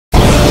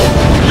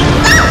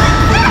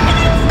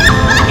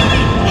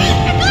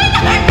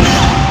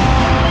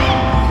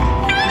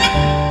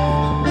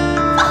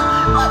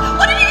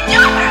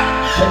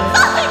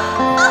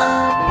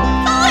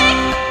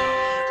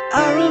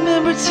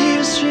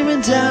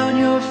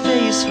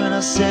face when I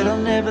said I'll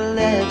never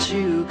let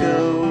you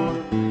go.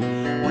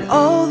 When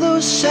all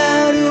those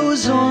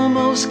shadows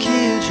almost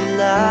killed your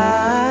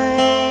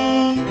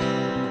light,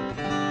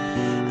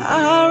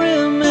 I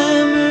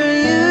remember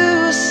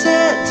you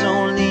said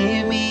don't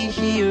leave me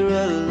here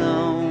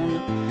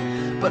alone.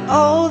 But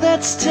all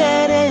that's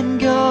dead and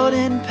gone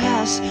and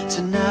past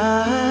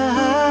tonight.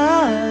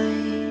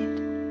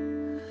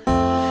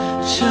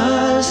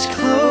 Just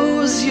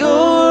close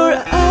your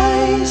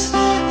eyes,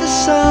 the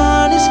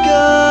sun is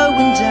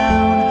going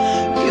down.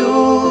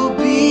 You'll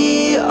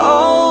be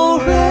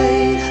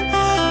alright,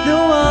 no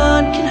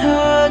one can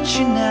hurt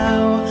you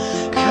now.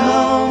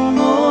 Come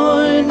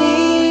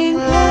morning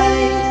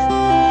light,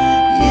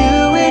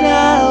 you and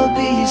I'll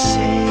be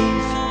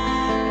safe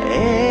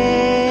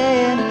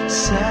and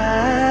sound.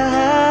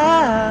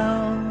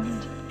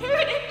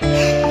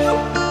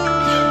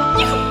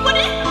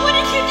 What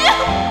did you do?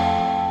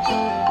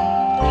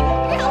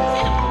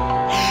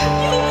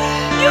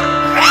 You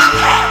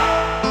grabbed him!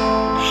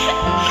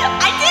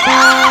 I didn't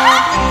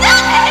have to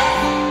do it!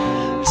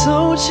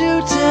 Don't you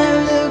dare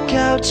look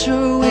out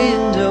your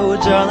window,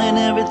 darling,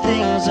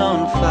 everything's on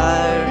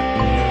fire.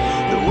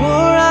 The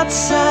war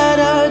outside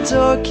our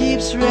door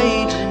keeps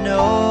raging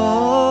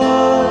on.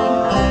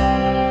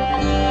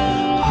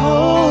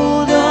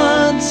 Hold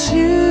on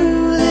to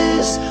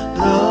this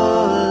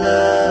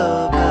lullaby,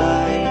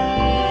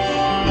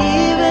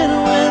 even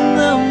when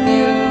the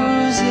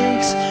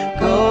music's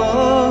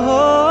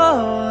gone,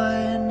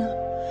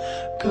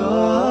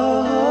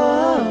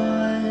 gone.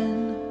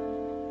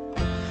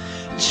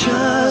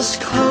 Just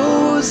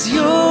close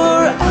your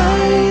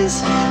eyes,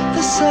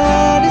 the sun